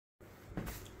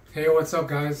Hey, what's up,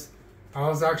 guys? I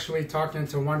was actually talking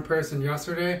to one person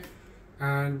yesterday,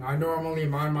 and I normally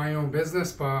mind my own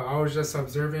business, but I was just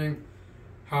observing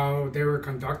how they were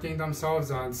conducting themselves,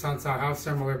 and since I have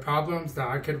similar problems that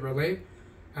I could relate,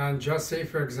 and just say,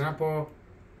 for example,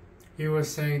 he was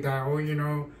saying that,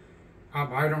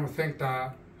 I don't think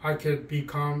that I could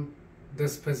become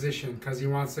this position because he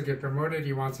wants to get promoted,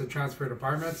 he wants to transfer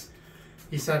departments.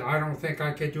 He said, I don't think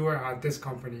I could do it at this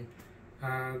company.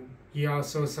 And he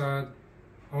also said,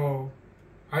 oh,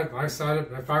 I said,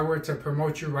 if I were to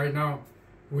promote you right now,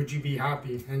 would you be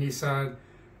happy? And he said,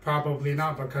 probably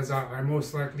not, because I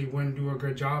most likely wouldn't do a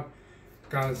good job,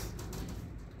 because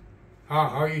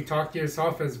how you talk to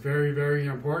yourself is very, very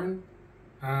important.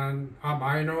 And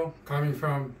I know, coming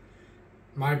from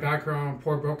my background,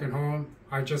 poor broken home,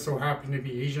 I just so happen to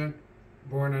be Asian,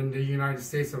 born in the United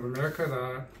States of America,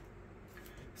 that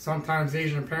sometimes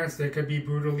Asian parents, they could be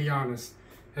brutally honest.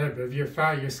 Hey, if you're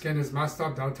fat, your skin is messed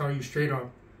up, they'll tell you straight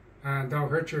up. And they'll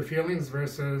hurt your feelings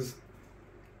versus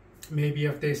maybe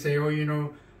if they say,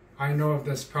 I know of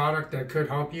this product that could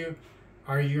help you.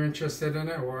 Are you interested in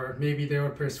it? Or maybe they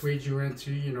would persuade you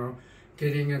into,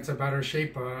 getting into better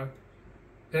shape. But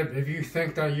if you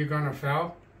think that you're going to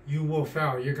fail, you will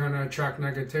fail. You're going to attract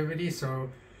negativity. So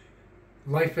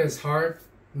life is hard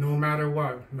no matter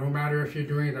what. No matter if you're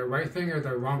doing the right thing or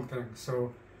the wrong thing.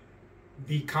 So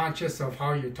be conscious of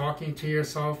how you're talking to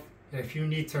yourself. If you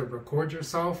need to record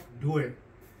yourself, do it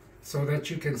so that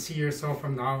you can see yourself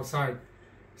from the outside.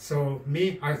 So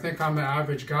me, I think I'm an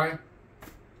average guy.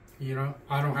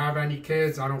 I don't have any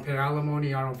kids. I don't pay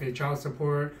alimony. I don't pay child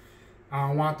support. I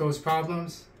don't want those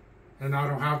problems, and I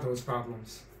don't have those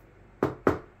problems.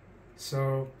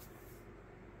 So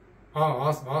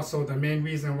also the main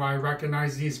reason why I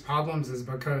recognize these problems is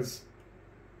because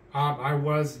I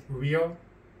was real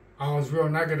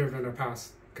negative in the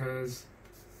past, because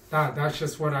that's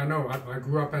just what I know. I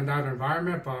grew up in that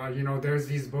environment, but there's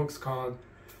these books called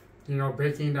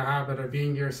Breaking the Habit of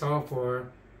Being Yourself, or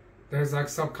there's like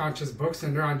subconscious books,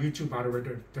 and they're on YouTube, by the way.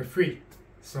 They're free.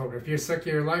 So if you're sick of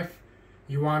your life,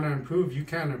 you want to improve, you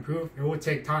can improve. It will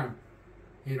take time,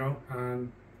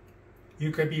 and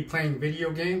you could be playing video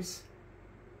games,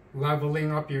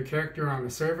 leveling up your character on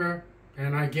the server,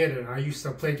 and I get it. I used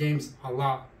to play games a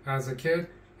lot as a kid,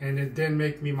 and it didn't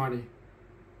make me money.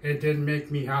 It didn't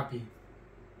make me happy.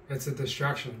 It's a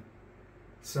distraction.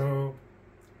 So,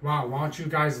 why don't you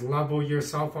guys level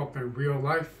yourself up in real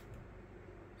life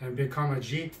and become a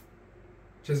G?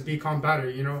 Just become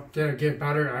better, get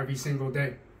better every single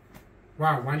day.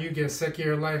 When you get sick of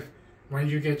your life, when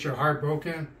you get your heart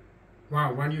broken,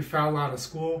 when you fell out of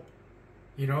school,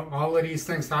 all of these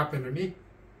things happen to me.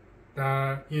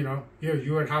 That,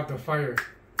 you would have the fire.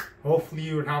 Hopefully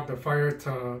you would have the fire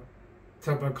to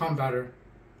become better.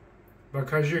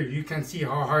 Because you can see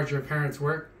how hard your parents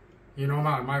work.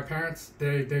 My parents,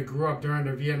 they grew up during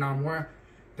the Vietnam War.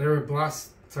 They were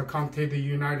blessed to come to the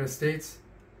United States.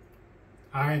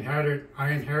 I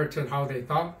inherited how they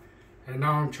thought, and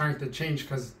now I'm trying to change,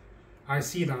 because I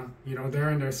see them. They're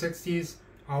in their 60s.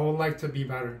 I would like to be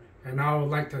better, and I would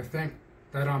like to think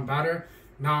that I'm better,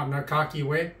 not in a cocky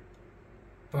way,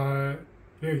 but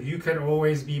you could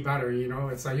always be better.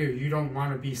 It's like you don't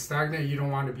want to be stagnant. You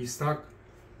don't want to be stuck.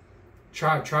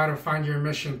 Try to find your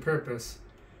mission purpose.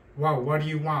 What do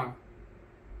you want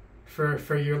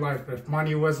for your life? If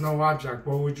money was no object,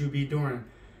 what would you be doing?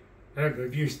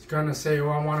 If you're gonna say,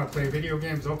 I want to play video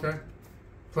games, okay,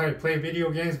 play video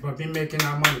games, but be making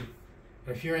that money.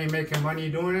 If you ain't making money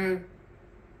doing it,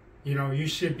 you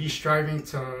should be striving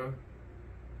to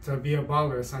be a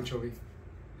baller, essentially.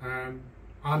 And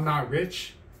I'm not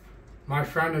rich. My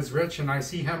friend is rich, and I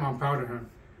see him, I'm proud of him.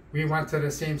 We went to the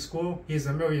same school. He's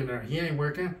a millionaire. He ain't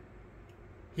working.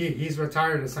 He's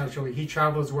retired, essentially. He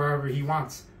travels wherever he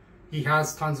wants. He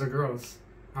has tons of girls.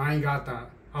 I ain't got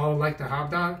that. I would like to have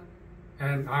that,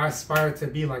 and I aspire to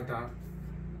be like that.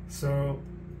 So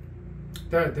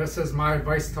this is my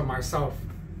advice to myself,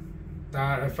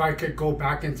 that if I could go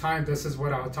back in time, this is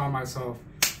what I'll tell myself.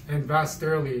 Invest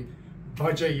early.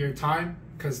 Budget your time,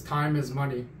 because time is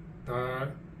money.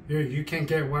 You can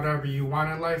get whatever you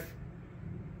want in life,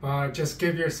 but just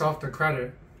give yourself the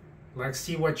credit. Like,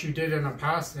 see what you did in the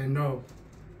past and know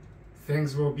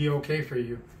things will be okay for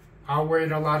you. I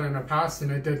worried a lot in the past,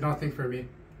 and it did nothing for me.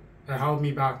 It held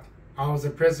me back. I was a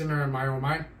prisoner in my own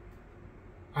mind.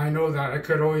 I know that it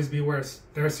could always be worse.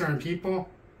 There are certain people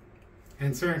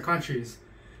in certain countries,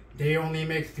 they only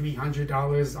make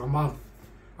 $300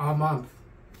 a month.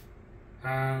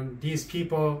 And these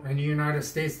people in the United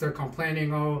States, they're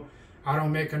complaining, I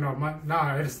don't make enough money.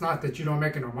 Nah, it's not that you don't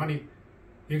make enough money.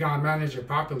 You gotta manage it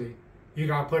properly. You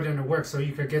got put in the work so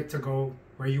you could get to go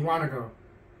where you want to go.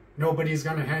 Nobody's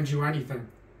going to hand you anything.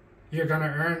 You're going to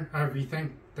earn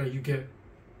everything that you get.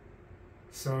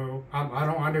 So I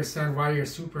don't understand why you're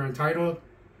super entitled.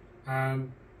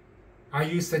 And I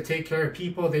used to take care of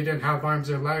people. They didn't have arms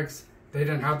or legs. They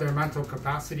didn't have their mental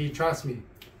capacity. Trust me,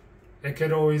 it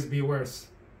could always be worse.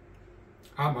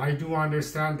 I do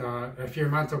understand that if your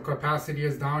mental capacity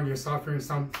is down, you're suffering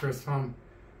from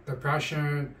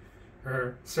depression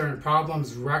or certain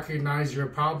problems, recognize your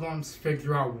problems,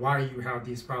 figure out why you have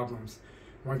these problems.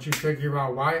 Once you figure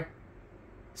out why,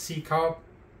 seek help,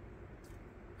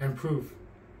 improve.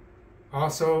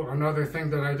 Also, another thing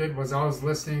that I did was I was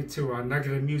listening to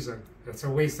negative music. It's a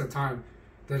waste of time.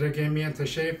 Did it get me into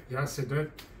shape? Yes, it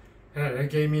did.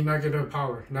 It gave me negative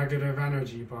power, negative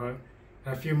energy, but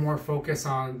if you more focus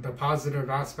on the positive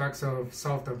aspects of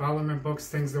self-development books,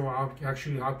 things that will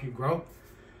actually help you grow,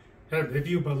 if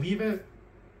you believe it,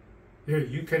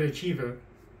 you could achieve it.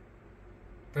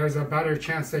 There's a better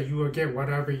chance that you will get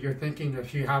whatever you're thinking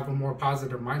if you have a more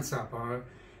positive mindset. But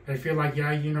if you're like,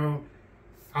 yeah, you know,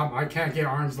 I can't get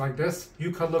arms like this,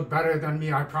 you could look better than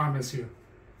me, I promise you.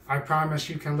 I promise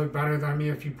you can look better than me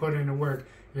if you put in the work.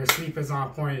 Your sleep is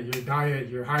on point, your diet,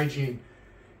 your hygiene,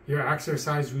 your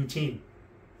exercise routine.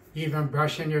 Even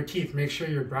brushing your teeth, make sure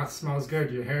your breath smells good,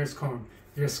 your hair is combed,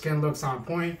 your skin looks on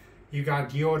point, you got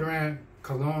deodorant,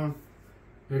 cologne,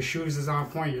 your shoes is on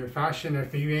point, your fashion.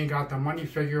 If you ain't got the money,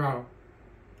 figure out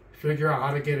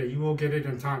how to get it. You will get it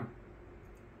in time.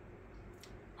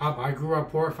 I grew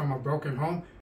up poor from a broken home,